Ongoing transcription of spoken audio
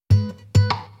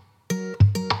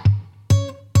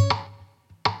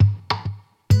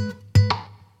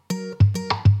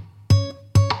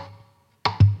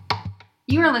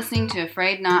You are listening to a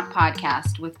Frayed Not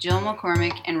podcast with Jill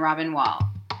McCormick and Robin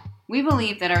Wall. We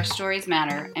believe that our stories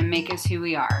matter and make us who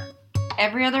we are.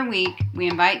 Every other week, we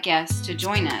invite guests to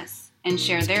join us and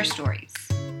share their stories.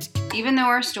 Even though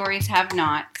our stories have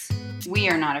knots, we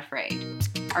are not afraid.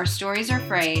 Our stories are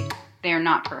frayed, they are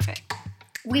not perfect.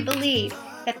 We believe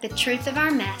that the truth of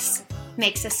our mess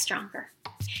makes us stronger.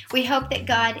 We hope that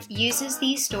God uses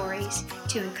these stories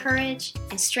to encourage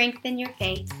and strengthen your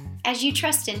faith as you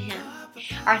trust in Him.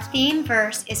 Our theme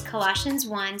verse is Colossians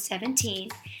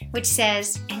 1:17, which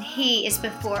says, "And He is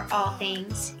before all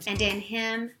things, and in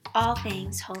Him all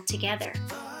things hold together,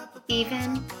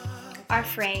 even our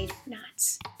frayed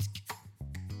knots."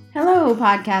 Hello,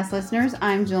 podcast listeners.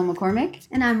 I'm Jill McCormick.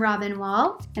 And I'm Robin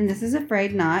Wall. And this is a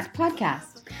Frayed Not podcast.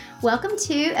 Welcome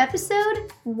to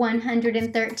episode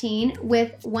 113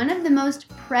 with one of the most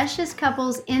precious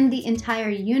couples in the entire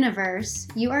universe.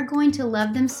 You are going to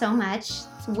love them so much.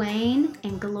 Wayne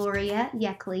and Gloria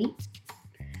Yeckley.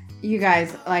 You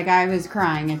guys, I was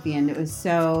crying at the end. It was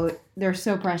they're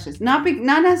so precious. Not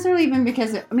necessarily even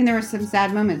because, there were some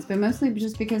sad moments, but mostly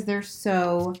just because they're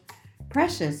so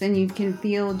precious and you can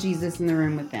feel Jesus in the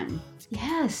room with them.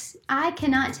 Yes, I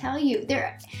cannot tell you.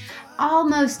 There,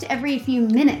 almost every few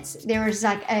minutes, there was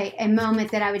like a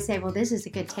moment that I would say, well, this is a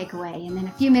good takeaway. And then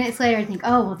a few minutes later, I think,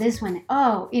 oh, well, this one,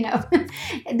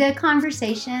 the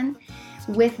conversation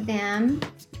with them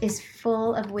is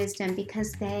full of wisdom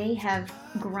because they have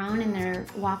grown in their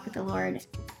walk with the Lord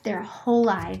their whole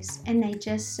lives. And they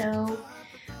just so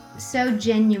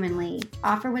genuinely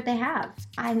offer what they have.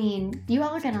 You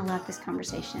all are going to love this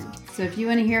conversation. So if you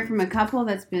want to hear from a couple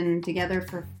that's been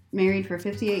married for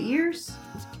 58 years,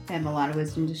 they have a lot of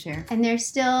wisdom to share. And they're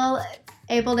still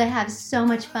able to have so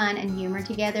much fun and humor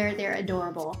together. They're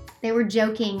adorable. They were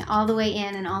joking all the way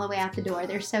in and all the way out the door.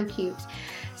 They're so cute.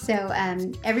 So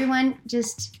everyone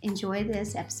just enjoy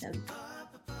this episode.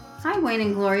 Hi, Wayne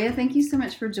and Gloria. Thank you so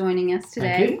much for joining us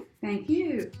today. Thank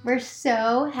you. We're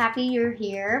so happy you're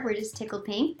here. We're just tickled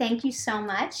pink. Thank you so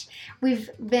much. We've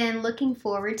been looking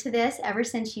forward to this ever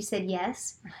since you said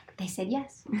yes. We're like, they said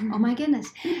yes. Oh my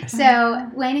goodness.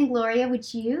 So Wayne and Gloria,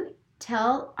 would you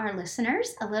tell our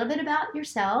listeners a little bit about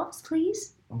yourselves,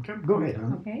 please? Okay, go ahead,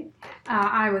 honey. Okay.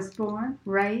 I was born,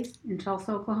 raised in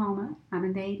Tulsa, Oklahoma. I'm a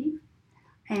native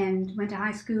and went to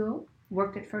high school,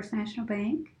 worked at First National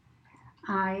Bank.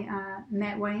 I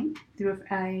met Wayne through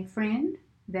a friend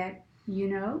that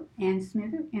Ann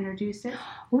Smither introduced us.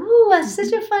 Ooh, that's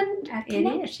such a fun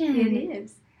connection. It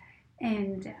is.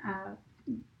 And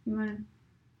you want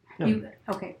to?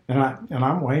 Okay. And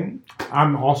I'm Wayne.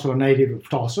 I'm also a native of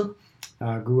Tulsa.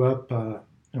 Grew up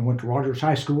and went to Rogers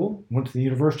High School. Went to the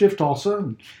University of Tulsa.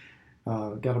 And,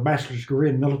 got a bachelor's degree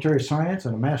in military science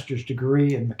and a master's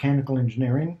degree in mechanical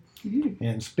engineering. Mm-hmm.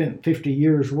 And spent 50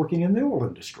 years working in the oil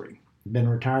industry. Been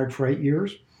retired for 8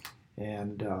 years.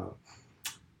 And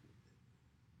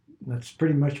that's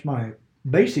pretty much my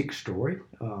basic story.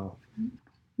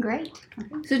 Great.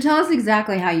 Okay. So tell us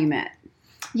exactly how you met.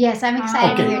 Yes, I'm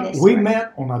excited to hear this We story.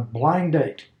 met on a blind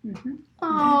date. Mm-hmm.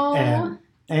 Oh. And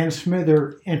Ann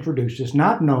Smither introduced us.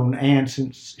 Not known Ann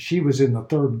since she was in the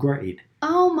 3rd grade.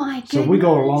 Oh my goodness. So we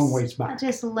go a long ways back. I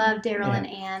just love Daryl and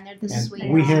Ann. They're the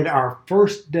sweetest. We had our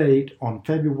first date on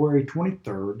February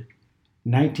 23rd,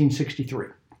 1963.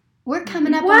 We're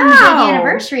coming up on the big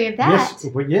anniversary of that.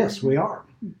 Yes, we are.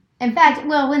 In fact,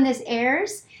 when this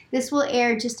airs, this will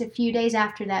air just a few days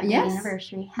after that big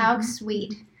anniversary. How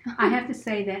sweet. I have to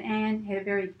say that Ann had a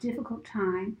very difficult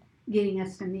time getting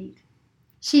us to meet.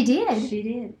 She did? She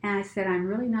did. And I said, I'm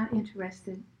really not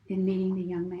interested in meeting the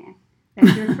young man.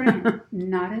 That's your friend.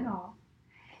 Not at all.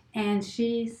 And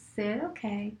she said,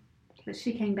 okay. But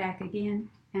she came back again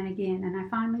and again. And I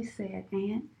finally said,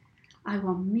 Ann, I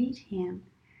will meet him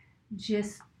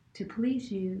just to please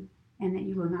you and that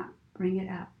you will not bring it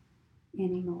up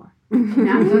anymore.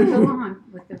 Now I'm going to go on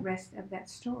with the rest of that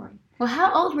story. Well,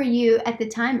 how old were you at the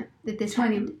time that this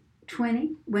happened?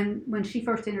 20, when she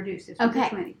first introduced us. Okay.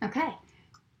 20. Okay.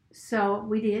 So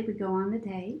we go on the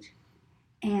date.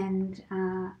 And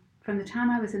from the time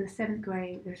I was in the 7th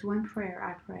grade, there's one prayer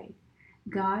I prayed.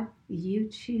 God, you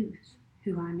choose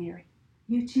who I marry.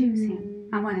 You choose him.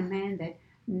 I want a man that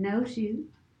knows you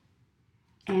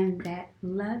and that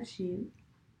loves you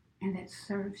and that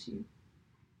serves you.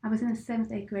 I was in the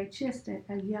 7th, 8th grade, just a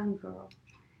young girl.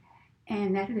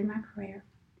 And that had been my prayer.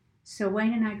 So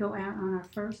Wayne and I go out on our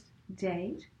first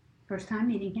date, first time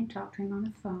meeting him, talked to him on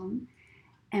the phone.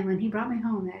 And when he brought me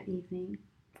home that evening,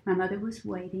 my mother was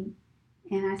waiting.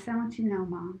 And I said, I want you to know,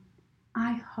 Mom,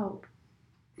 I hope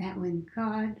that when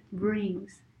God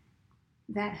brings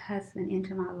that husband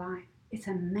into my life, it's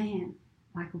a man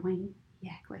like Wayne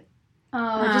Yeckley.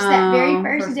 Oh, just that very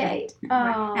first First date. date. Oh.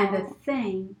 Right. And the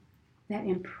thing that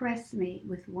impressed me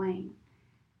with Wayne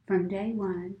from day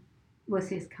one was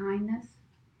his kindness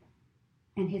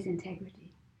and his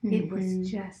integrity. It was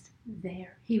just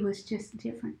there. He was just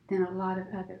different than a lot of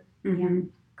other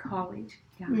young college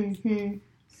guys.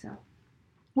 So,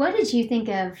 what did you think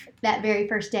of that very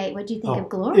first date? What did you think of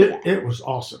Gloria? It was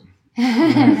awesome.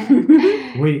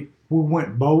 We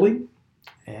went bowling,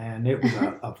 and it was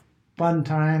a fun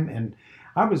time, and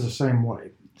I was the same way.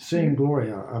 Seeing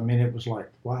Gloria, I mean, it was like,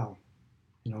 wow,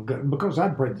 because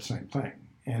I'd prayed the same thing,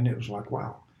 and it was like,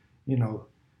 wow,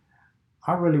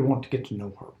 I really want to get to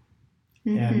know her.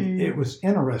 And it was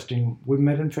interesting. We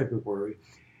met in February,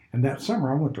 and that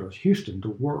summer I went to Houston to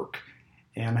work,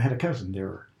 and I had a cousin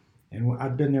there, and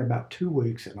I'd been there about 2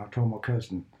 weeks, and I told my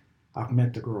cousin, I've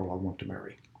met the girl I want to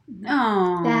marry.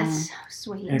 Oh, that's so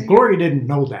sweet. And Gloria didn't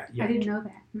know that yet. I didn't know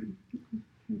that.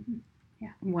 Yeah.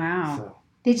 Wow. So,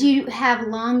 did you have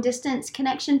long distance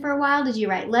connection for a while? Did you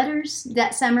write letters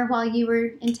that summer while you were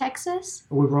in Texas?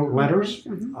 we wrote letters,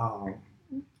 and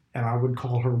I would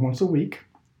call her once a week.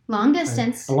 Long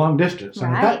distance. A long distance.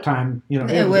 And at that time,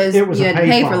 it was you had to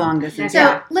pay for long distance.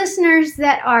 So listeners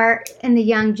that are in the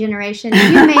young generation,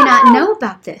 you may not know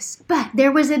about this, but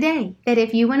there was a day that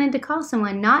if you wanted to call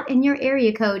someone not in your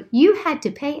area code, you had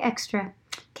to pay extra.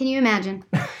 Can you imagine?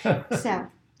 So,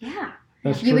 yeah.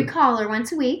 That's you true. would call her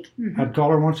once a week. I'd call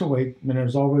her once a week, and it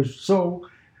was always so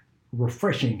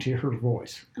refreshing to hear her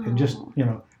voice. And just,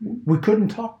 we couldn't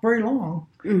talk very long.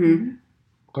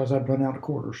 Because I'd run out of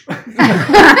quarters.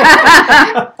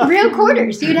 Real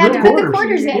quarters. You'd have to put the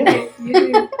quarters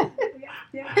in.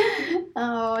 Yeah.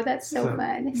 Oh, that's so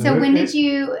fun. So when did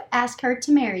you ask her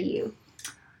to marry you?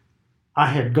 I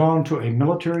had gone to a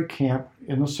military camp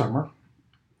in the summer,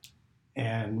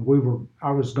 and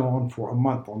I was gone for a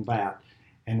month on that.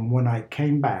 And when I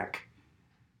came back,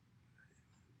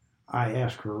 I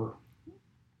asked her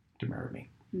to marry me.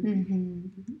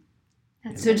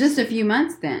 So just a few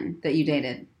months then that you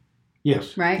dated.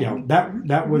 Yes. Right? Yeah,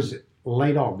 that was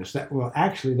late August. That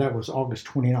was August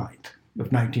 29th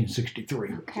of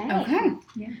 1963. Okay.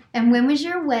 Yeah. And when was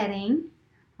your wedding?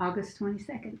 August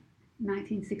 22nd,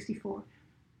 1964.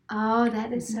 Oh,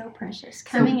 that is so precious.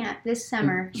 Coming up this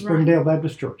summer. Springdale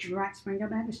Baptist Church. Right, Springdale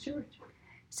Baptist Church.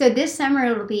 So this summer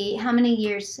it'll be how many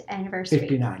years anniversary?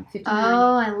 59.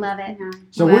 Oh, I love it. 59.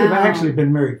 So we've actually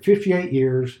been married 58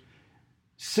 years,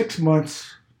 6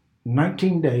 months,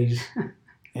 19 days,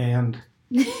 and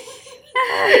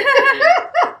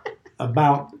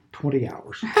about 20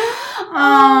 hours.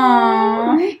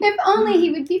 Oh, if only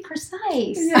he would be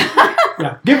precise.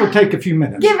 Yeah, give or take a few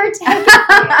minutes. Give or take.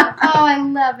 Oh, I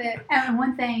love it. And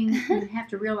one thing you have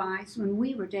to realize, when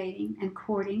we were dating and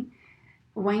courting,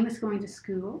 Wayne was going to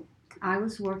school. I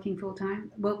was working full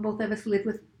time. Both of us lived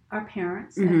with our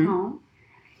parents at home.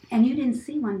 And you didn't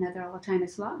see one another all the time.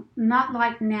 It's not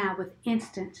like now with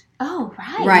instant. Oh,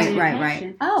 right.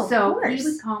 Right. Oh, so of course. he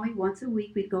would call me once a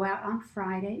week. We'd go out on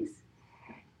Fridays.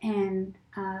 And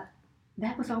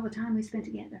that was all the time we spent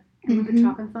together. And we would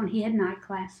talk on the phone. He had night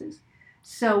classes.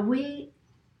 So we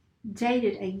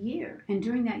dated a year. And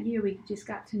during that year, we just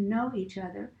got to know each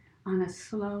other on a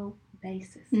slow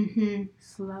basis.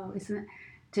 Slow.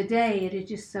 Today, it is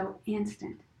just so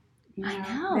instant. I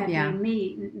know. That Yeah. we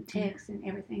meet and text and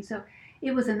everything. So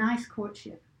it was a nice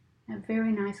courtship. A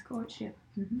very nice courtship.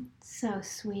 So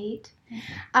sweet.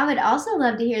 I would also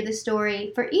love to hear the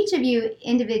story for each of you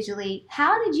individually.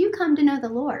 How did you come to know the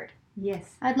Lord?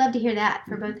 Yes. I'd love to hear that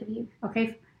for both of you.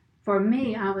 Okay. For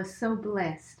me, I was so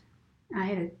blessed. I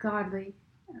had a godly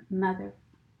mother.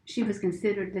 She was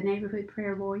considered the neighborhood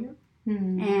prayer warrior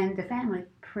and the family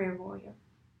prayer warrior.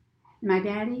 My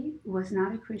daddy was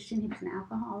not a Christian. He was an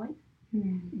alcoholic.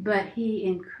 But he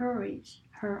encouraged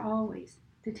her always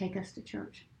to take us to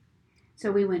church.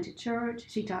 So we went to church.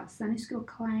 She taught Sunday school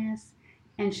class.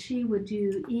 And she would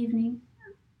do evening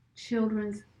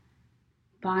children's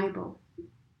Bible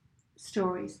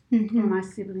stories for my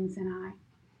siblings and I.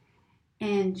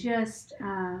 And just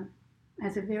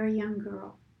as a very young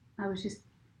girl, I was just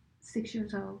 6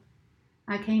 years old.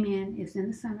 I came in, it was in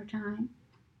the summertime,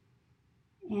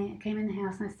 and I came in the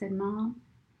house and I said, Mom,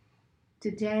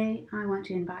 today I want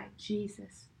to invite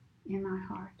Jesus in my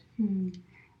heart.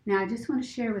 Now I just want to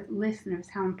share with listeners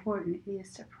how important it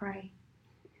is to pray.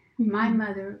 My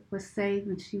mother was saved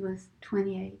when she was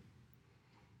 28.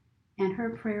 And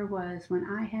her prayer was, when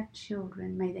I have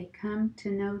children, may they come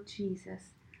to know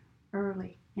Jesus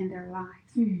early in their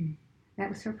lives. That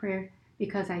was her prayer,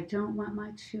 because I don't want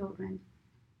my children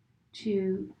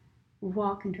to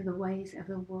walk into the ways of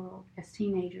the world as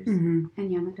teenagers Mm-hmm.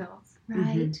 and young adults.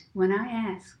 Right. When I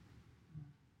asked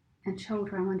and told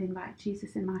her I wanted to invite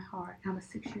Jesus in my heart, I was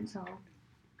 6 years old.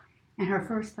 And her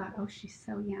first thought, oh, she's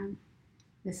so young.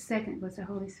 The second was the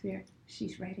Holy Spirit.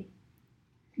 She's ready.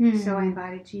 So I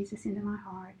invited Jesus into my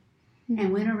heart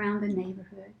and went around the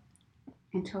neighborhood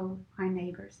and told my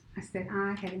neighbors, I said,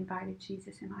 I have invited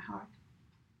Jesus in my heart.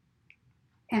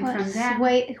 And What from that,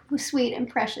 a sweet and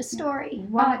precious story.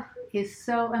 what is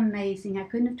so amazing, I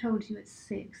couldn't have told you at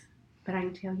 6, but I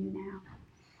can tell you now,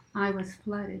 I was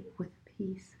flooded with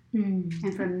peace.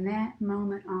 And from that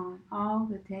moment on, all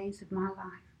the days of my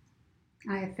life,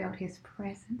 I have felt His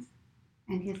presence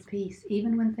and His peace,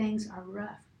 even when things are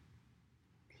rough.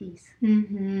 Peace.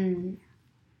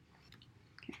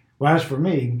 Well, as for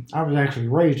me, I was actually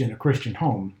raised in a Christian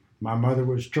home. My mother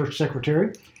was church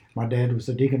secretary. My dad was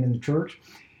a deacon in the church.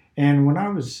 And when I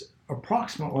was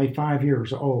approximately 5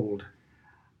 years old,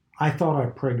 I thought I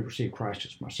prayed to receive Christ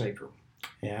as my Savior.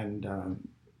 And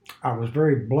I was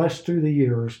very blessed through the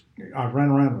years. I ran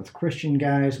around with Christian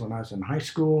guys when I was in high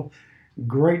school.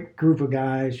 Great group of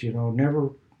guys, never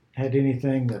had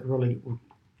anything that really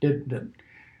that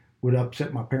would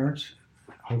upset my parents,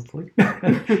 hopefully.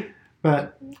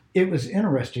 But it was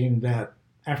interesting that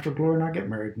after Gloria and I got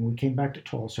married and we came back to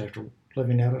Tulsa after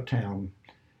living out of town,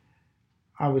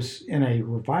 I was in a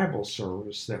revival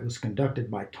service that was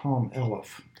conducted by Tom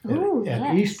Elliff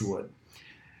at Eastwood.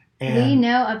 And, we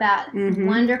know about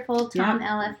wonderful Tom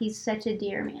Elliff. He's such a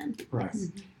dear man. Right.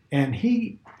 And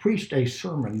he preached a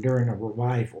sermon during a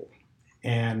revival.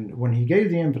 And when he gave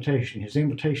the invitation, his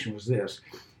invitation was this: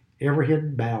 every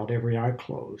head bowed, every eye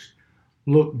closed.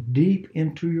 Look deep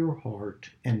into your heart,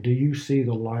 and do you see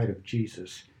the light of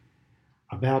Jesus?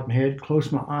 I bowed my head,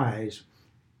 closed my eyes,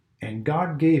 and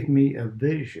God gave me a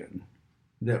vision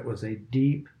that was a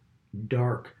deep,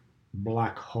 dark,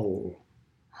 black hole.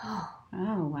 Oh,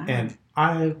 wow. And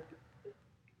I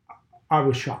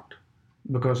was shocked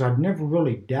because I'd never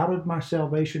really doubted my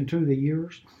salvation through the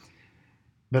years,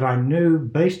 but I knew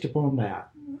based upon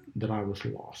that I was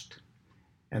lost.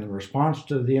 And the response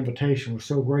to the invitation was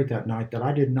so great that night that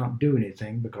I did not do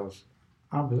anything because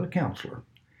I was a counselor.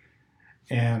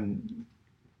 And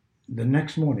the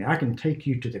next morning, I can take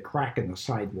you to the crack in the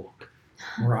sidewalk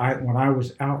when I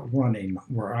was out running,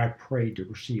 where I prayed to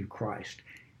receive Christ,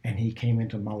 and He came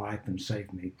into my life and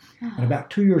saved me. And about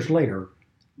 2 years later,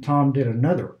 Tom did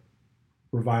another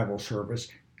revival service,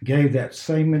 gave that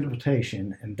same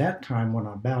invitation, and that time when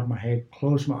I bowed my head,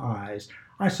 closed my eyes,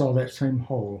 I saw that same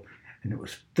hole, and it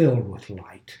was filled with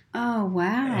light. Oh,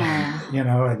 wow.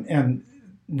 And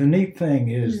the neat thing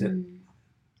is that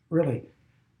really,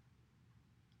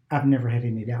 I've never had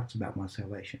any doubts about my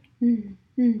salvation.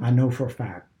 I know for a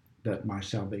fact that my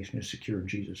salvation is secure in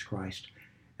Jesus Christ,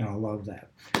 and I love that.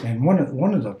 And one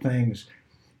of the things,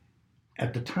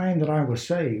 at the time that I was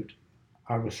saved,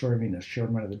 I was serving as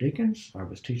chairman of the deacons. I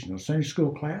was teaching a Sunday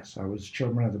school class. I was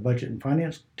chairman of the budget and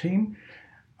finance team.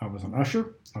 I was an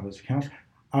usher. I was a counselor.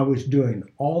 I was doing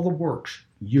all the works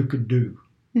you could do,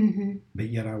 but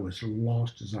yet I was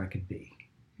lost as I could be.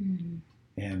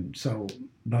 And so,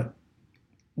 but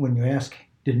when you ask,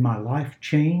 did my life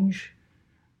change?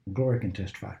 Gloria can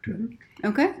testify to it.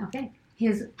 Okay.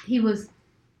 He was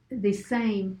the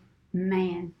same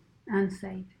man,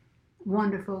 unsaved,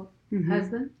 wonderful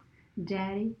husband,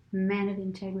 daddy, man of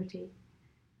integrity.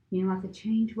 You know what the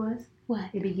change was? What?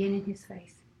 It began in his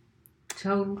face.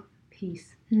 Total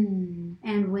peace.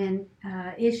 And when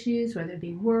issues, whether it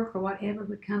be work or whatever,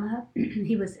 would come up,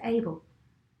 he was able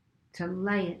to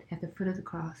lay it at the foot of the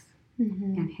cross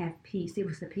and have peace. It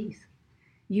was the peace.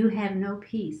 You have no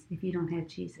peace if you don't have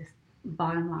Jesus.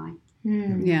 Bottom line.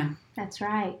 Yeah. That's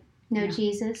right. No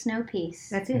Jesus, no peace.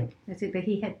 That's it. But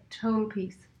he had total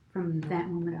peace from that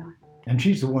moment on. And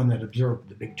she's the one that observed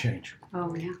the big change.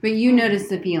 Oh, yeah. But you noticed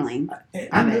the feeling.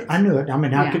 I knew it. I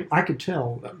mean, I could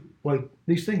tell, like,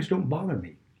 these things don't bother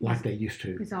me like they used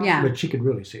to. Awesome. Yeah. But she could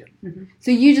really see it.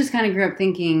 So you just kind of grew up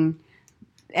thinking,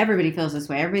 everybody feels this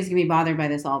way. Everybody's going to be bothered by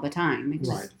this all the time. It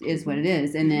just is what it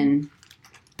is. And then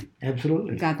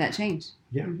absolutely got that changed.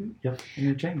 Yeah. Yep. And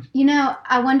it changed.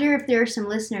 I wonder if there are some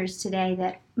listeners today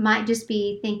that might just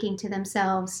be thinking to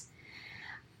themselves,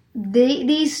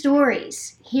 these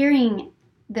stories, hearing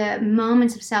the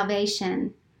moments of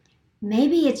salvation,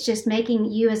 maybe it's just making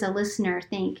you as a listener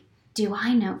think, do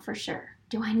I know for sure?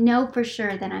 Do I know for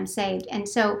sure that I'm saved? And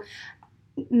so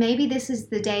maybe this is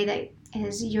the day that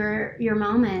is your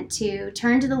moment to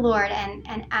turn to the Lord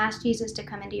and ask Jesus to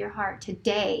come into your heart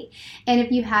today. And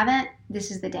if you haven't,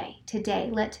 this is the day. Today,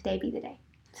 let today be the day.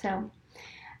 So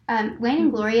Wayne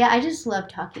and Gloria, I just love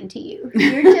talking to you.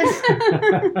 You're just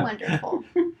wonderful.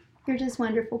 You're just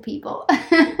wonderful people.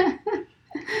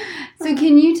 So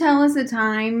can you tell us a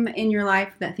time in your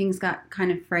life that things got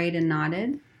kind of frayed and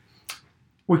knotted?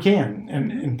 We can.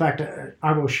 And in fact,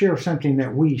 I will share something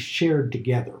that we shared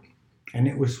together. And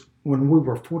it was when we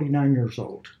were 49 years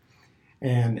old.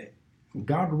 And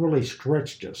God really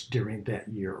stretched us during that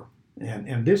year.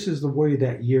 And this is the way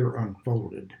that year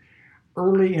unfolded.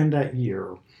 Early in that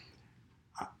year,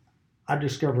 I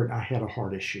discovered I had a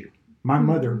heart issue. My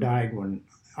mother died when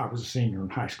I was a senior in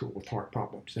high school with heart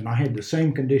problems, and I had the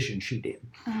same condition she did.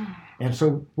 Oh. And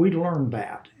so we learned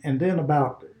that. And then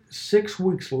about 6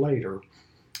 weeks later,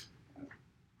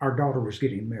 our daughter was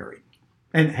getting married.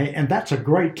 And that's a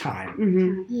great time.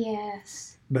 Mm-hmm.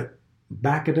 Yes. But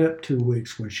back it up 2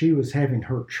 weeks when she was having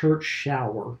her church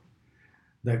shower,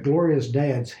 that Gloria's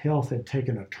dad's health had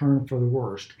taken a turn for the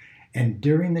worst. And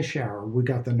during the shower, we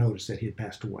got the notice that he had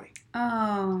passed away.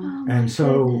 Oh. My And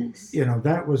so, goodness.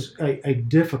 that was a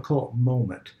difficult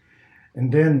moment.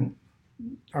 And then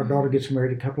our daughter gets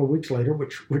married a couple of weeks later,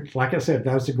 which, like I said,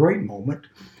 that was a great moment.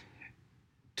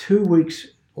 2 weeks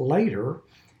later,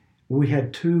 we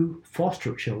had 2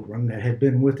 foster children that had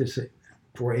been with us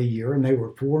for a year, and they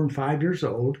were 4 and 5 years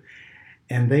old,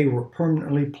 and they were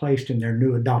permanently placed in their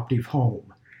new adoptive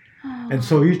home. Oh. And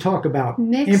so you talk about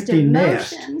Mixed empty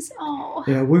nest. emotions. Oh.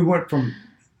 We went from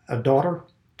a daughter,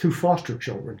 2 foster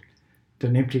children, to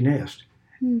an empty nest.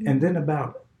 Hmm. And then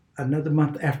about another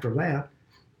month after that,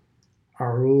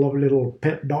 our lovely little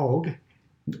pet dog,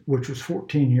 which was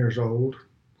 14 years old,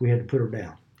 we had to put her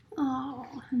down. Oh.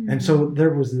 And so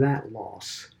there was that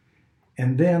loss.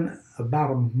 And then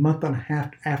about a month and a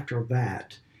half after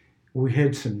that, we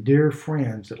had some dear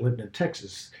friends that lived in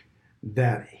Texas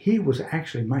that he was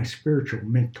actually my spiritual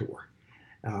mentor.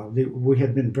 We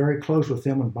had been very close with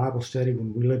them in Bible study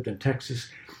when we lived in Texas.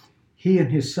 He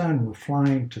and his son were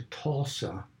flying to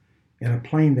Tulsa in a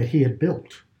plane that he had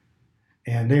built.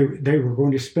 And they were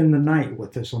going to spend the night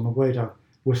with us on the way to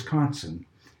Wisconsin.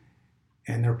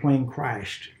 And their plane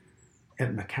crashed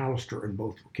at McAllister and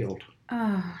both were killed.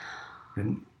 Oh.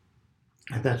 And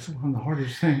that's one of the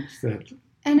hardest things that...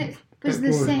 And it was the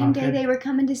Lord, same I've day had- they were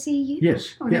coming to see you?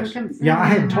 Yes, Oh, they yes. would come see Yeah, I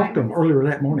had you, talked to them earlier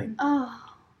that morning. Oh.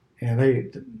 And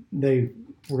they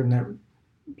were in that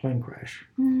plane crash.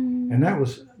 Hmm. And that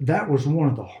was one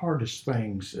of the hardest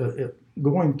things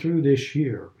going through this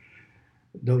year,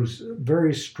 those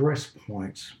very stress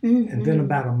points. Mm-hmm. And then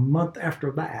about a month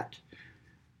after that,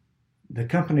 the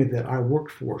company that I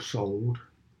worked for sold,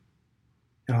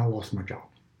 and I lost my job.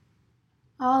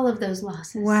 All of those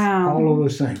losses. Wow. All of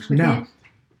those things. Within Now,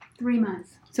 3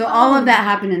 months. So all of that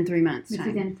happened in 3 months' time.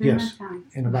 Within 3 Yes. months' time.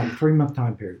 in about a 3-month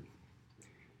time period.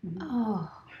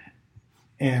 Oh.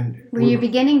 And Were you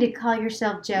beginning to call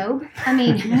yourself Job? I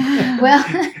mean, well.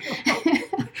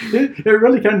 it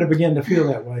really kind of began to feel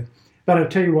that way. But I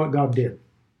tell you what God did.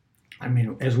 I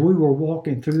mean, as we were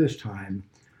walking through this time,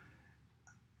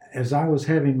 as I was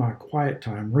having my quiet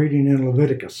time reading in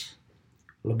Leviticus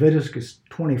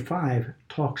 25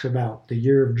 talks about the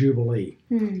year of Jubilee.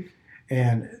 Hmm.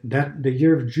 And that the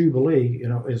year of Jubilee,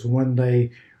 is when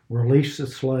they release the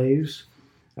slaves,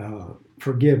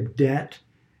 forgive debt,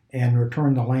 and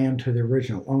return the land to the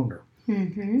original owner.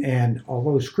 Mm-hmm. And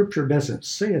although Scripture doesn't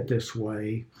say it this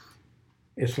way,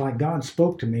 it's like God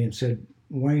spoke to me and said,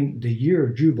 Wayne, the year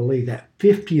of Jubilee, that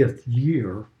 50th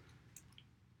year,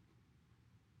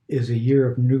 is a year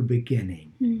of new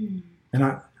beginning. Mm-hmm.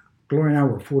 And Gloria and I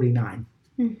were 49.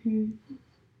 Mm-hmm.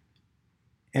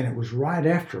 And it was right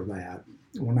after that,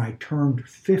 when I turned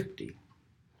 50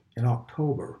 in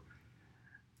October,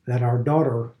 that our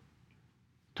daughter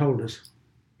told us,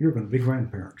 you're going to be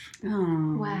grandparents.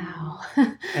 Oh. Wow.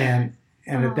 And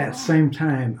at that same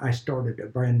time, I started a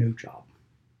brand new job.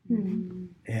 Mm-hmm.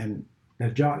 And the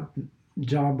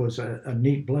job was a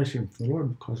neat blessing from the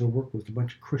Lord because I worked with a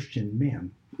bunch of Christian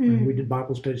men. And we did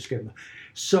Bible studies together.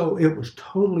 So it was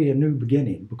totally a new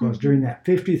beginning because during that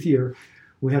 50th year,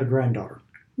 we had a granddaughter.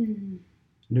 Mm-hmm.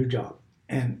 New job.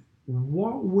 And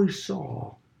what we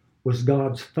saw was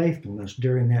God's faithfulness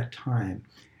during that time.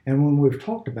 And when we've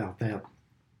talked about that,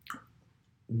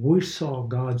 we saw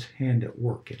God's hand at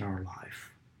work in our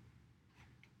life.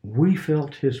 We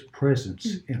felt His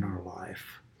presence in our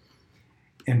life.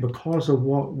 And because of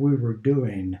what we were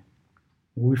doing,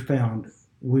 we found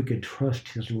we could trust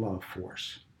His love for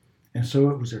us. And so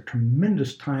it was a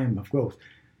tremendous time of growth.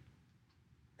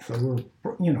 So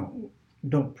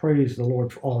don't praise the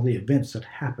Lord for all the events that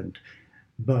happened,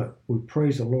 but we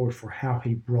praise the Lord for how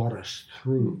He brought us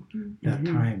through that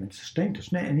time and sustained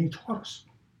us. And He taught us.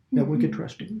 that we could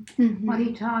trust Him. What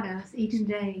He taught us each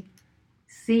day,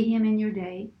 see Him in your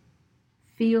day,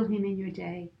 feel Him in your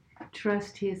day,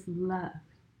 trust His love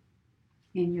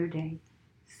in your day.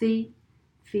 See,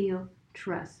 feel,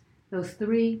 trust. Those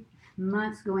 3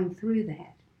 months going through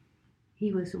that,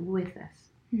 He was with us.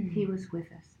 He was with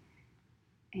us.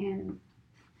 And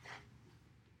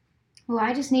Well,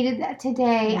 I just needed that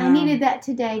today. Wow. I needed that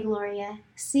today, Gloria.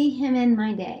 See Him in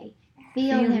my day.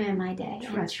 Feel Him in my day.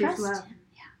 And trust His love. Him.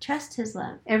 Yeah. Trust His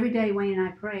love. Every day, Wayne and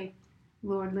I pray,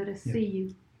 Lord, let us see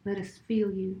You. Let us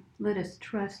feel You. Let us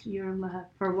trust Your love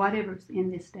for whatever's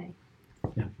in this day.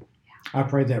 I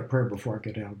prayed that prayer before I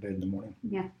get out of bed in the morning.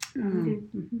 Yeah.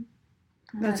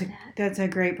 That's a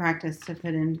great practice to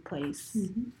put in place.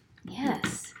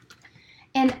 Yes.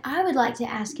 And I would like to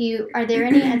ask you, are there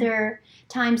any other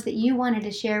times that you wanted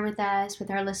to share with us, with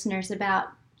our listeners, about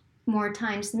more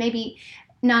times, maybe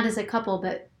not as a couple,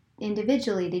 but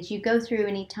individually, did you go through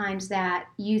any times that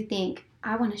you think,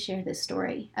 I want to share this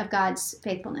story of God's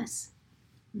faithfulness?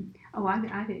 Oh,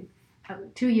 I did.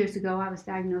 2 years ago, I was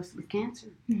diagnosed with cancer.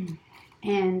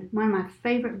 And one of my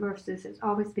favorite verses has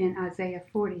always been Isaiah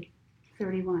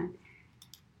 40:31.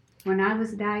 When I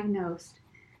was diagnosed,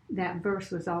 that verse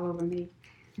was all over me.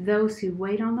 Those who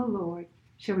wait on the Lord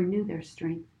shall renew their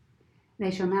strength.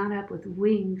 They shall mount up with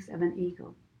wings of an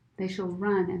eagle. They shall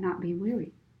run and not be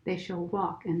weary. They shall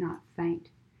walk and not faint.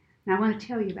 Now I want to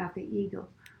tell you about the eagle.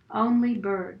 Only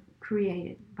bird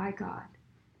created by God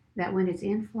that when it's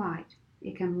in flight,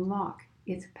 it can lock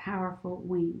its powerful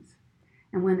wings.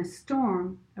 And when a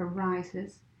storm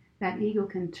arises, that eagle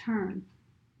can turn,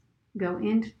 go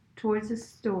in towards the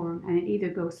storm, and it either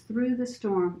goes through the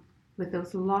storm with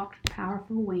those locked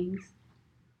powerful wings,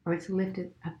 or it's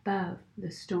lifted above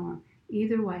the storm.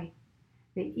 Either way,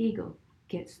 the eagle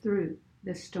gets through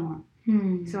the storm.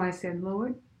 So I said,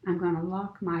 Lord, I'm going to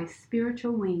lock my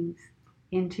spiritual wings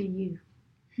into You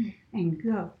and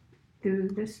go through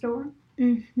the storm.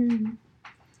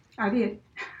 I did.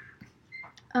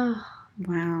 Oh,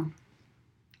 Wow.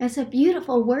 it's a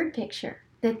beautiful word picture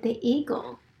that the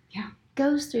eagle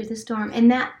goes through the storm.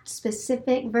 And that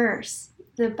specific verse,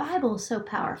 the Bible is so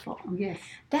powerful. Oh, yes.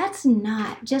 That's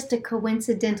not just a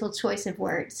coincidental choice of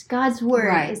words. God's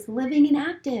word is living and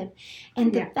active.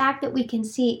 And the fact that we can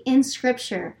see in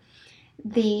Scripture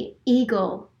the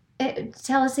eagle,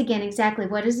 tell us again exactly,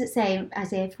 what does it say,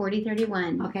 Isaiah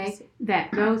 40:31? Okay,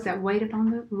 that those that wait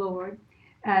upon the Lord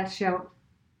shall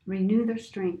renew their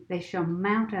strength. They shall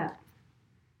mount up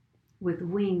with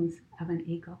wings of an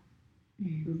eagle.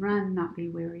 Run, not be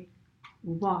weary.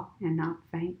 Walk and not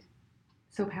faint.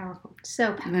 So powerful.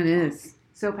 So powerful. That is.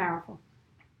 So powerful.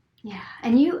 Yeah,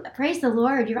 and you, praise the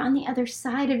Lord, you're on the other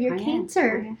side of your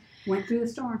cancer. Went through the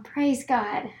storm. Praise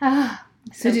God. Oh,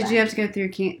 So did you have to go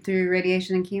through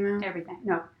radiation and chemo? Everything.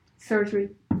 No, surgery,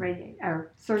 surgery,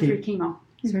 chemo.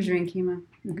 Surgery and chemo.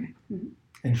 Okay.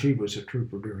 And she was a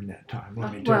trooper during that time,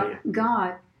 let me tell you.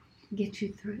 God gets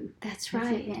you through. That's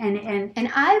right.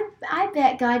 And I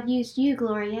bet God used you,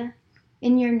 Gloria,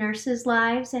 in your nurses'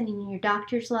 lives and in your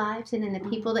doctors' lives and in the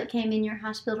people that came in your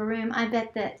hospital room. I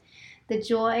bet that the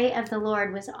joy of the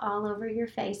Lord was all over your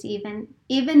face, even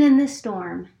in the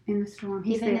storm. In the storm.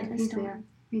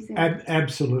 He's there.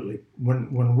 Absolutely.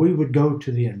 When we would go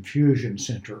to the infusion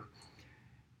center,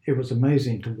 it was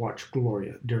amazing to watch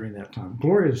Gloria during that time.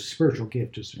 Gloria's spiritual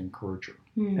gift is an encourager,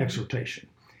 exhortation.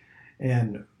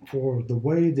 And for the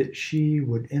way that she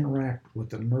would interact with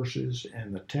the nurses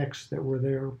and the techs that were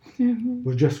there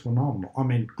was just phenomenal. I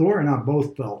mean, Gloria and I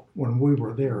both felt when we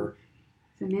were there,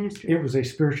 it was a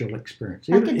spiritual experience.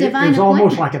 Like a divine it was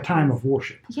almost appointment. like a time of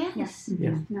worship. Yes.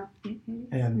 Yeah. No,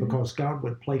 And because God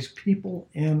would place people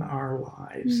in our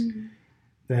lives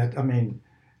that, I mean,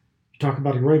 talk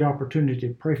about a great opportunity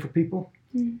to pray for people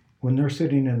when they're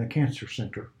sitting in the cancer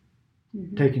center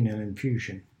taking an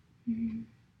infusion.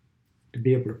 To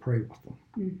be able to pray with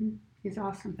them. It's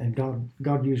awesome. And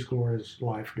God used Gloria's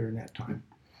life during that time.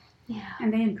 Yeah.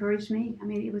 And they encouraged me. I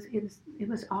mean, it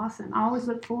was awesome. I always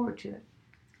look forward to it,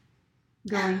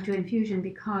 going to infusion,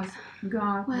 because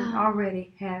God would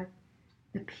already have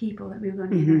the people that we were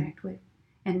going to interact with.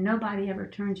 And nobody ever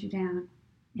turns you down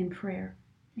in prayer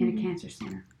in a cancer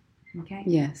center. Okay?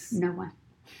 Yes. No one.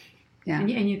 Yeah.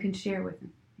 And you can share with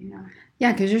them, you know.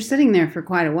 Yeah, because you're sitting there for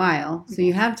quite a while, so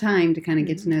you have time to kind of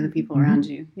get to know the people around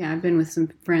you. Yeah, I've been with some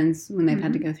friends when they've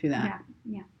had to go through that.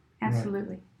 Yeah,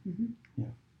 absolutely. Yeah.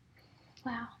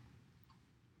 Wow.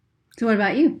 So what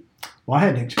about you? Well, I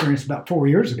had an experience about 4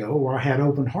 years ago where I had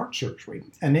open heart surgery,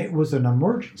 and it was an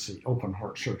emergency open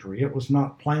heart surgery. It was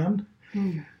not planned.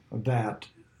 That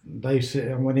they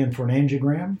said, I went in for an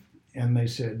angiogram, and they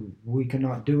said, we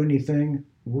cannot do anything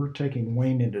we're taking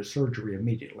Wayne into surgery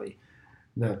immediately,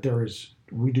 that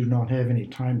we do not have any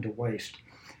time to waste.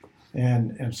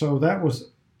 And so that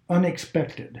was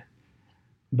unexpected.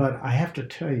 But I have to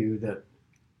tell you that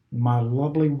my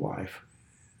lovely wife,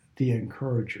 the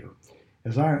encourager,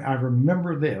 as I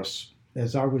remember this,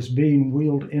 as I was being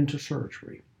wheeled into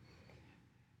surgery,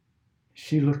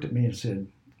 she looked at me and said,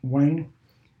 Wayne,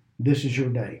 this is your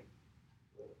day.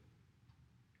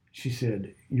 She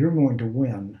said, you're going to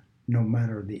win no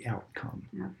matter the outcome.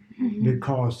 Mm-hmm.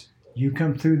 Because you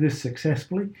come through this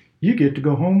successfully, you get to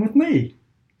go home with me.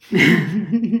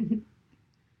 And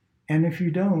if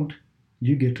you don't,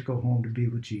 you get to go home to be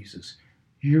with Jesus.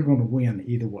 You're going to win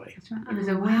either way. That's right. It was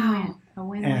a win-win. A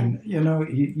win-win. And,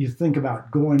 you think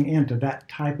about going into that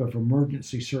type of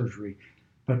emergency surgery,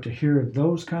 but to hear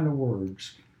those kind of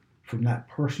words from that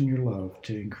person you love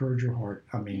to encourage your heart,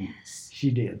 Yes. she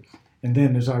did. And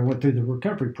then as I went through the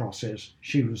recovery process,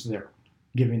 she was there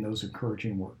giving those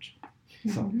encouraging words.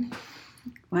 So,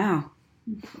 Wow.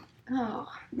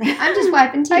 Oh, I'm just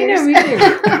wiping tears. I know, me too.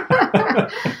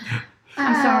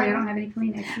 I'm sorry, I don't have any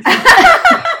Kleenexes.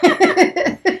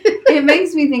 It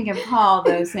makes me think of Paul,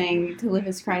 though, saying to live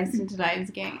as Christ and to die as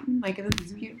gain. Like, this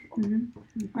is beautiful.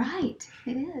 Mm-hmm. Right,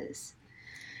 it is.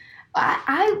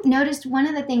 I noticed one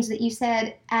of the things that you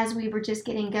said as we were just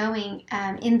getting going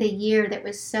in the year that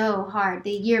was so hard,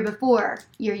 the year before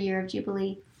your year of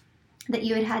Jubilee, that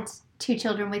you had 2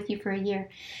 children with you for a year.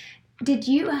 Did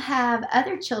you have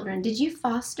other children? Did you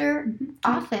foster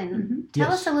often? Mm-hmm. Tell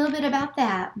Yes. us a little bit about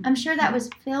that. I'm sure that was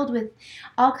filled with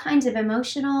all kinds of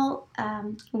emotional,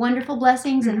 wonderful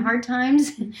blessings and hard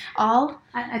times. All.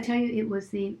 I tell you,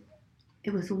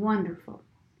 it was wonderful.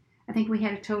 I think we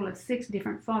had a total of 6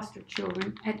 different foster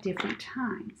children at different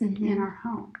times in our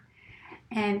home.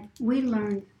 And we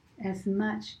learned as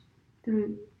much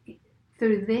through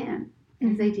them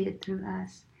as they did through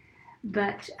us.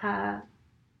 But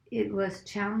it was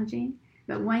challenging.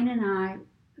 But Wayne and I,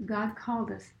 God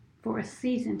called us for a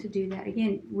season to do that.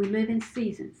 Again, we live in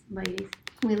seasons, ladies.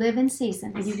 We live in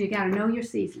seasons. And you got to know your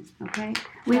seasons, okay?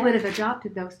 We would have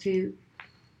adopted those 2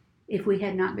 if we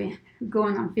had not been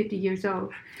going on 50 years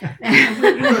old. They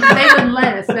wouldn't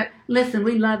let us. But listen,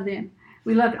 we love them.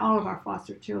 We loved all of our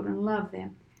foster children, loved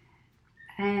them.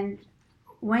 And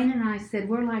Wayne and I said,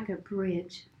 we're like a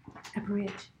bridge.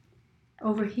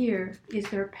 Over here is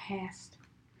their past.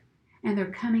 And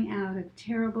they're coming out of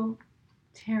terrible,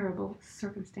 terrible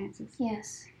circumstances.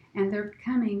 Yes. And they're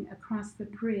coming across the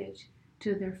bridge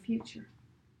to their future.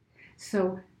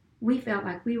 So we felt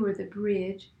like we were the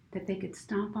bridge that they could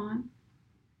stomp on,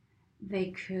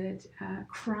 they could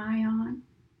cry on,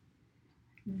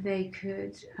 they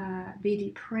could be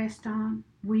depressed on.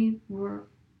 We were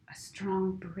a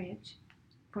strong bridge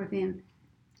for them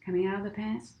coming out of the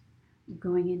past,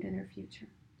 going into their future.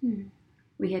 Mm.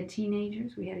 We had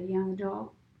teenagers, we had a young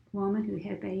adult woman who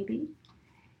had a baby,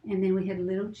 and then we had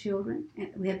little children.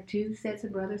 And we had 2 sets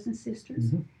of brothers and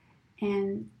sisters,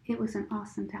 and it was an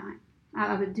awesome time.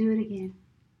 I would do it again.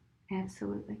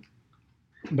 Absolutely.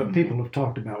 But people have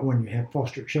talked about when you have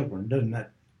foster children, doesn't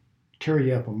that tear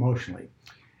you up emotionally?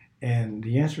 And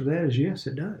the answer to that is yes,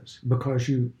 it does. Because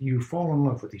you fall in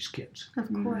love with these kids.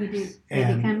 Of course. We do. They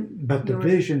become But the yours.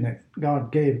 vision that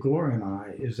God gave Gloria and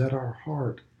I is that our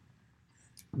hearts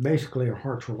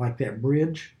were like that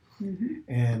bridge,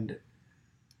 and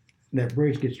that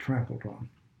bridge gets trampled on.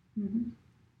 Mm-hmm.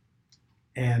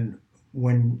 And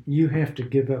when you have to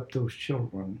give up those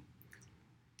children,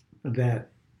 that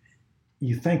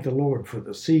you thank the Lord for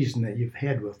the season that you've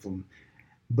had with them,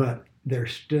 but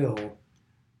there's still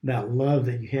that love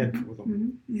that you had for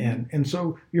them. And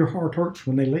so your heart hurts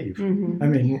when they leave. I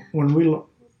mean, when we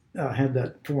had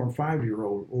that 4 and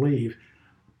 5-year-old leave,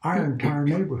 our entire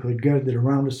neighborhood gathered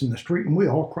around us in the street, and we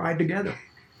all cried together.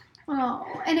 Oh,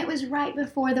 and it was right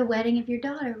before the wedding of your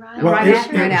daughter, right? Well, Right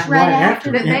after. Right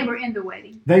after. They were in the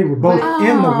wedding. They were both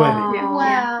in the wedding. Yeah.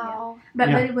 Wow. But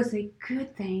Yeah. it was a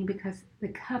good thing because the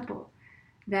couple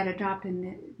that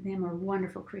adopted them are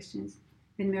wonderful Christians.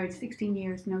 Been married 16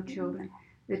 years, no children.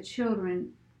 The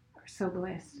children are so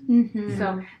blessed.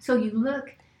 Mm-hmm. So you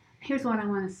look, here's what I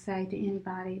want to say to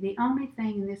anybody. The only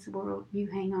thing in this world you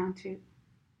hang on to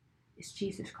is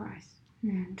Jesus Christ,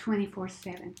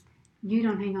 24/7. You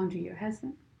don't hang on to your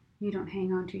husband. You don't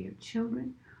hang on to your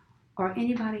children or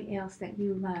anybody else that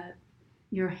you love.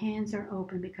 Your hands are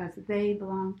open because they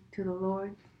belong to the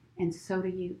Lord, and so do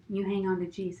you. You hang on to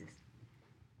Jesus.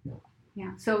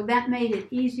 Yeah. So that made it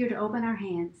easier to open our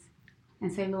hands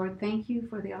and say, Lord, thank you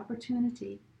for the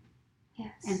opportunity,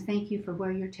 Yes. and thank you for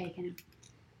where you're taking them.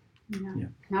 Yeah.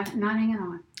 Not hanging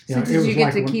on. So Yeah, it did was you get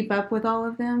like to when- keep up with all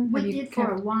of them? We Have you did for a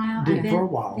kept- while. Did and for a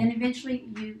while. Then eventually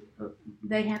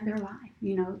they have their life.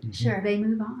 Sure. They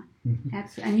move on. Mhm.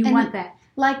 Absolutely. And you And want that.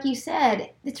 Like you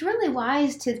said, it's really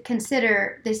wise to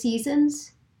consider the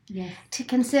seasons. Yes. To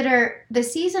consider the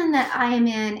season that I am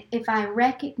in, if I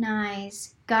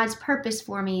recognize God's purpose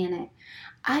for me in it,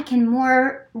 I can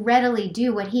more readily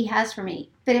do what He has for me.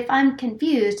 But if I'm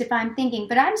confused, if I'm thinking,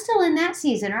 but I'm still in that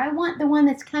season, or I want the one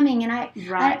that's coming, and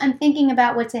I'm thinking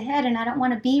about what's ahead, and I don't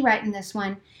want to be right in this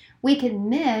one, we can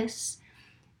miss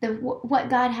what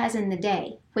God has in the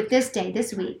day, with this day,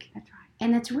 this week. That's right.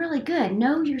 And that's really good.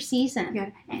 Know your season. Yeah.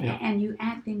 And you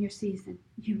act in your season.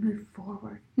 You move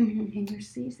forward Mm-hmm. in your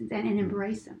seasons and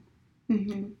embrace them.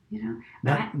 Mm-hmm.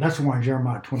 That's why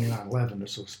Jeremiah 29:11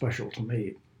 is so special to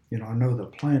me. I know the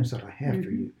plans that I have for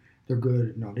you, they're good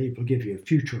and not evil, give you a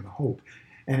future and a hope.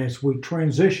 And as we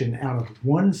transition out of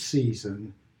one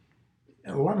season,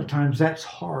 a lot of times that's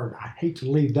hard. I hate to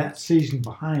leave that season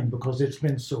behind because it's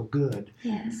been so good.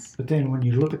 Yes. But then when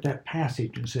you look at that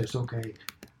passage and says, okay,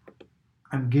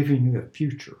 I'm giving you a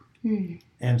future. Mm.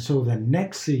 And so the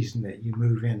next season that you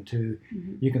move into,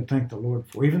 Mm-hmm. you can thank the Lord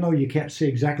for. Even though you can't see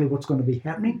exactly what's going to be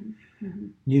happening, Mm-hmm.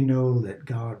 you know that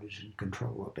God is in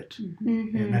control of it.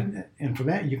 Mm-hmm. And for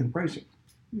that, you can praise Him.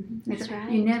 That's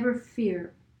right. You never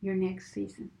fear your next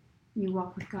season. You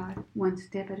walk with God one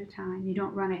step at a time. You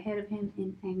don't run ahead of Him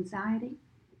in anxiety,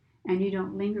 and you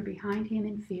don't linger behind Him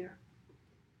in fear.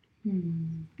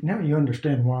 Now you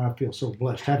understand why I feel so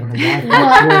blessed having a wife like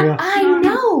Well, Gloria. I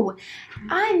know.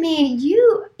 I mean,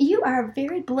 you are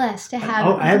very blessed to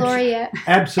have Gloria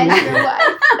as your Absolutely.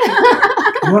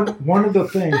 wife. One of the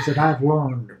things that I've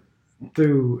learned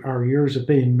through our years of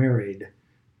being married,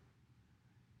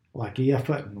 like E.F.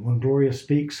 Hutton, when Gloria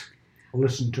speaks,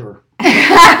 listen to her.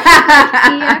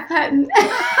 E.F. Hutton.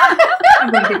 I'm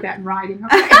going to get that in writing.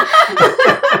 Okay.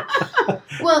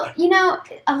 Well,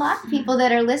 a lot of people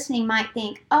that are listening might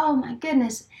think, oh my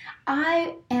goodness,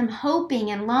 I am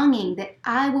hoping and longing that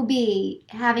I will be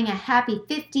having a happy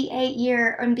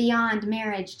 58-year and beyond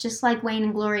marriage, just like Wayne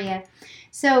and Gloria.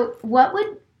 So what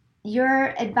would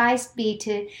your advice be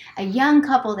to a young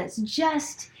couple that's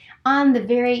just on the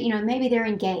very, maybe they're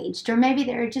engaged, or maybe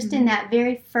they're just in that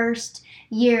very first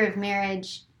year of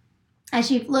marriage? As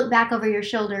you look back over your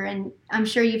shoulder, and I'm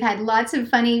sure you've had lots of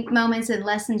funny moments and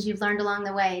lessons you've learned along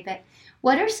the way, but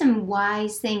what are some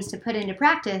wise things to put into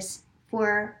practice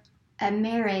for a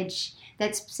marriage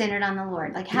that's centered on the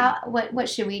Lord? Like what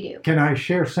should we do? Can I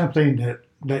share something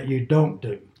that you don't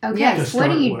do? Okay, Yes. what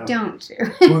do To you start don't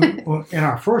do? when in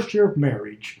our first year of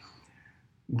marriage,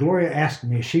 Gloria asked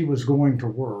me if she was going to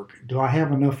work, do I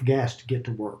have enough gas to get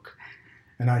to work?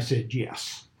 And I said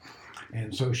yes.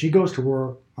 And so she goes to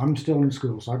work. I'm still in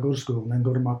school, so I go to school and then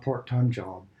go to my part-time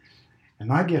job.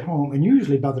 And I get home, and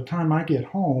usually by the time I get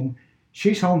home,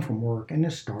 she's home from work and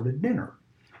has started dinner.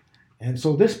 And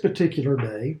so this particular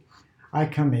day, I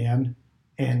come in,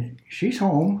 and she's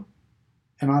home,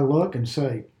 and I look and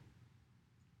say,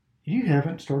 you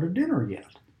haven't started dinner yet.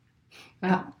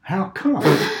 How come?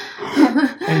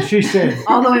 And she said,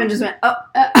 All the women just went, oh.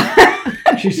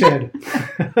 she said,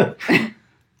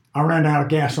 I ran out of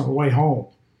gas on the way home.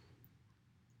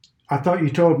 I thought you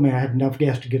told me I had enough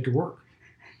gas to get to work.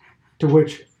 To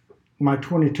which my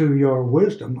 22-year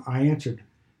wisdom, I answered,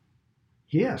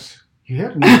 yes, you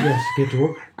had enough gas to get to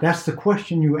work. That's the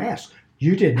question you asked.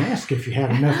 You didn't ask if you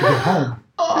had enough to get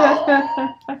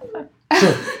home.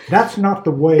 So that's not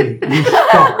the way you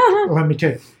start, let me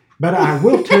tell you. But I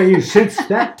will tell you, since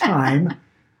that time,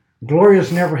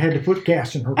 Gloria's never had to put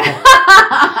gas in her car.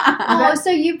 Oh, so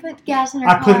you put gas in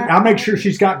her car? I make sure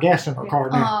she's got gas in her car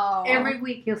now. Oh. Every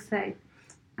week he'll say,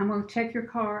 I'm going to check your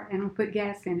car and I'll put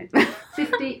gas in it.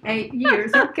 58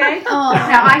 years, okay? Oh.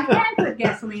 Now, I can put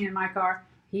gasoline in my car.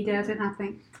 He does it, and I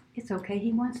think, it's okay.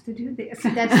 He wants to do this.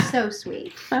 That's so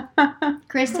sweet.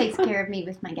 Chris takes care of me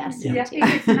with my gas Yeah, too.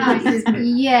 it's nice, isn't it?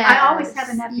 Yes. I always have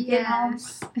enough to get home,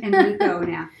 and we go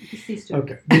now.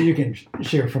 Okay, then you can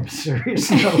share from a serious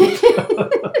note.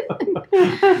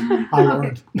 I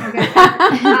learned. Okay.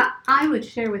 I would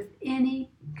share with any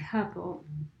couple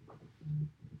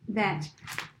that,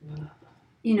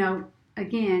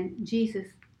 again, Jesus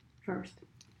first.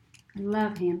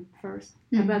 Love Him first,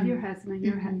 above your husband,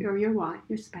 or your wife,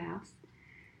 your spouse.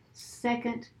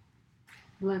 Second,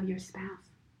 love your spouse.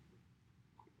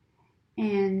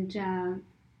 And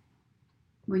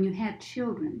when you have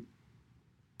children,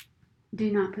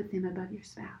 do not put them above your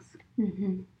spouse.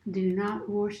 Mm-hmm. Do not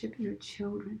worship your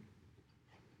children.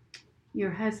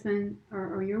 Your husband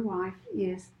or your wife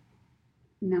is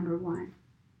number one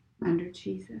under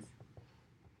Jesus.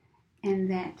 And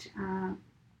that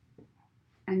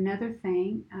another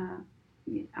thing,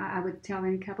 I would tell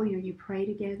any couple, you pray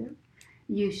together,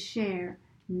 you share,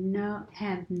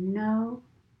 have no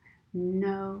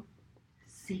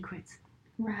secrets.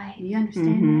 Right. You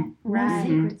understand Mm-hmm. that? No Right.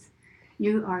 secrets.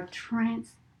 You are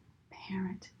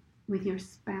transparent with your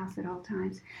spouse at all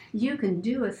times. You can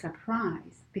do a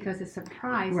surprise because a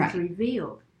surprise Right. is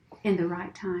revealed in the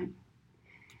right time.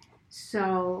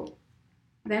 So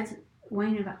that's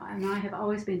Wayne and I have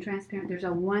always been transparent. There's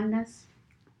a oneness.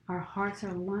 Our hearts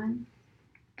are one.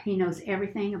 He knows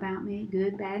everything about me,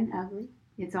 good, bad, and ugly.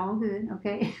 It's all good,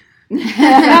 okay?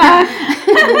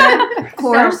 Of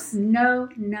course. So,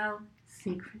 no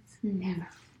secrets. Never.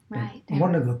 Right.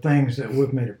 One of the things that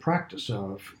we've made a practice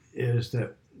of is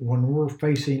that when we're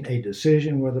facing a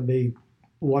decision, whether it be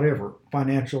whatever,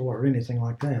 financial or anything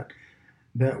like that,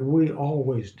 that we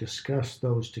always discuss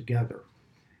those together.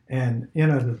 And,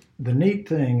 the neat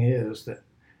thing is that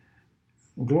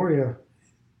Gloria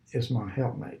is my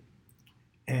helpmate.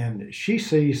 And she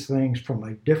sees things from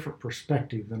a different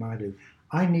perspective than I do.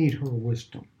 I need her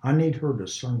wisdom. I need her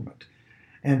discernment.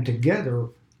 And together,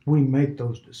 we make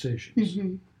those decisions.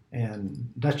 Mm-hmm.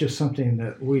 And that's just something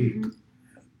that we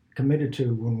committed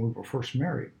to when we were first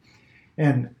married.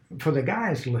 And for the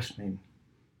guys listening,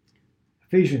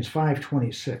 Ephesians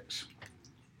 5:26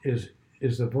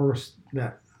 is the verse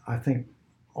that I think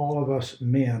all of us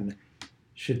men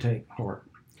should take heart.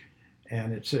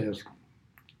 And it says,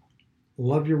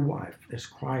 love your wife as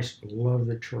Christ loved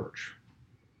the church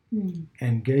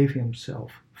and gave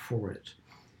himself for it.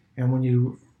 And when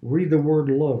you read the word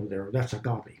love there, that's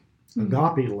agape.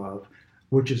 Agape love,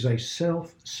 which is a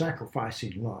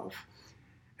self-sacrificing love.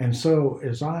 And so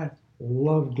as I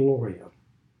love Gloria,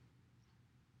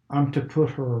 I'm to put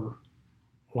her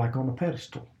like on a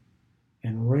pedestal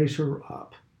and raise her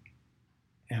up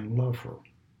and love her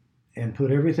and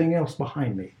put everything else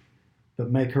behind me,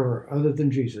 but make her, other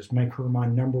than Jesus, make her my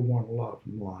number one love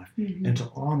in life and to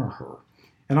honor her.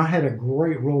 And I had a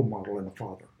great role model in a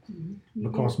father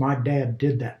because my dad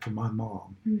did that for my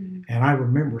mom. And I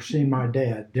remember seeing my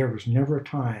dad, there was never a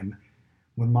time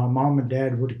when my mom and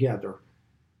dad were together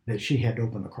that she had to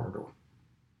open the car door.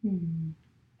 And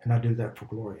I do that for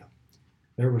Gloria.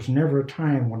 There was never a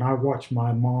time when I watched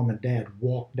my mom and dad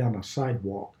walk down a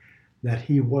sidewalk that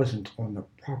he wasn't on the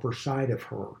proper side of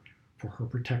her for her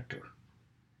protector.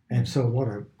 And so what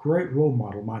a great role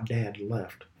model my dad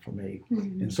left for me.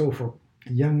 And so for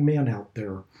young men out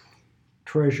there,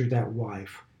 treasure that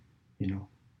wife,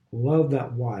 love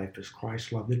that wife as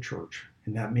Christ loved the church.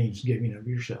 And that means giving of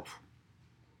yourself.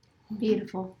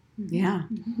 Beautiful. Yeah.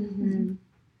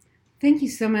 Thank you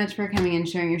so much for coming and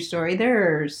sharing your story.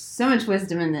 There's so much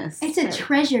wisdom in this. It's a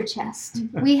treasure chest.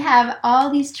 We have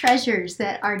all these treasures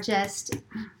that are just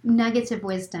nuggets of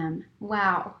wisdom.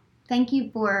 Wow. Thank you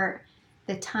for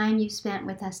the time you spent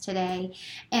with us today.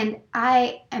 And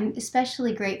I am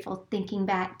especially grateful thinking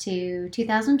back to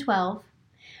 2012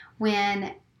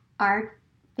 when our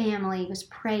family was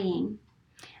praying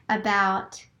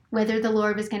about whether the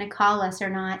Lord was going to call us or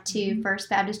not to First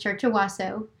Baptist Church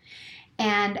Owasso.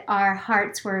 And our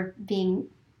hearts were being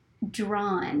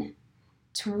drawn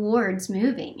towards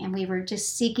moving. And we were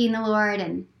just seeking the Lord.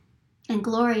 And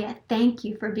Gloria, thank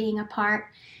you for being a part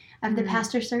of the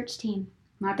pastor search team.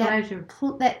 My pleasure.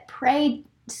 That prayed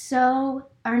so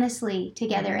earnestly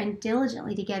together and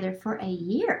diligently together for a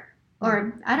year.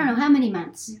 Or I don't know how many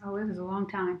months. Oh, it was a long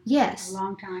time. Yes. A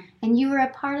long time. And you were a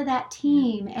part of that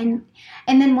team. And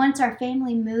then once our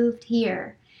family moved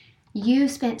here, you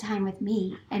spent time with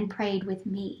me and prayed with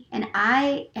me. And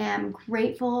I am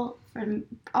grateful from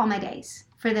all my days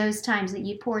for those times that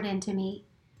you poured into me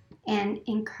and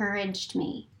encouraged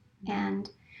me and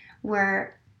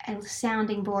were a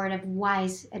sounding board of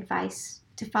wise advice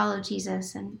to follow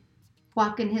Jesus and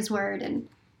walk in his word. And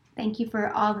thank you for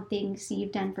all the things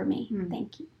you've done for me.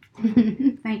 Thank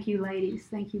you. Thank you, ladies.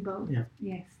 Thank you both. Yeah.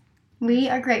 Yes. We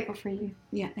are grateful for you.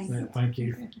 Yeah, thank you. Thank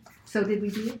you. So did we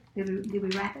do it? Did we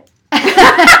wrap it?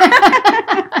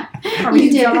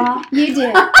 You did. You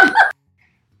did.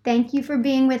 Thank you for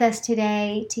being with us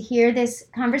today to hear this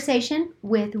conversation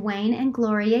with Wayne and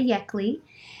Gloria Yeckley.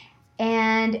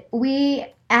 And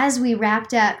as we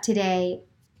wrapped up today,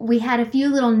 we had a few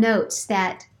little notes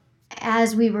that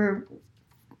as we were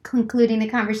concluding the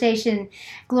conversation,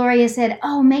 Gloria said,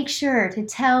 make sure to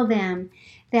tell them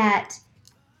that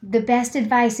the best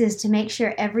advice is to make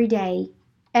sure every day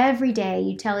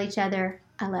you tell each other,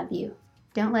 I love you.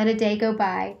 Don't let a day go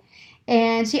by.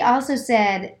 And she also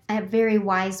said a very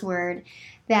wise word,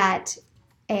 that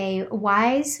a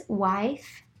wise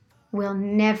wife will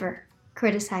never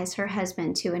criticize her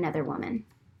husband to another woman.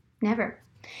 Never.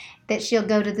 That she'll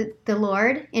go to the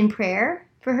Lord in prayer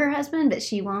for her husband, but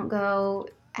she won't go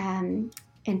in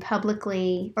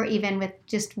publicly or even with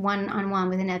just one-on-one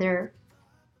with another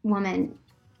woman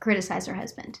criticize her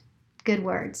husband. Good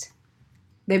words.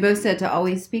 They both said to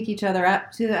always speak each other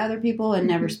up to the other people and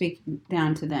never speak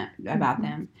down to them about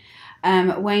them.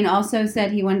 Wayne also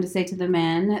said he wanted to say to the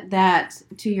men that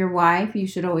to your wife, you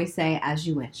should always say, as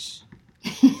you wish.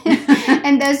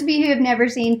 And those of you who have never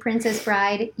seen Princess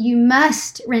Bride, you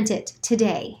must rent it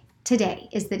today. Today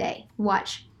is the day.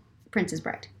 Watch Princess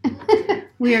Bride.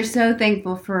 We are so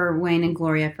thankful for Wayne and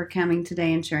Gloria for coming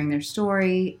today and sharing their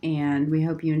story, and we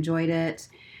hope you enjoyed it.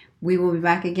 We will be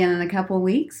back again in a couple of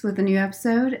weeks with a new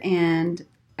episode, and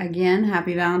again,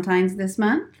 happy Valentine's this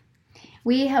month.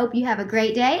 We hope you have a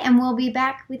great day, and we'll be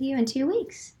back with you in 2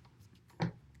 weeks.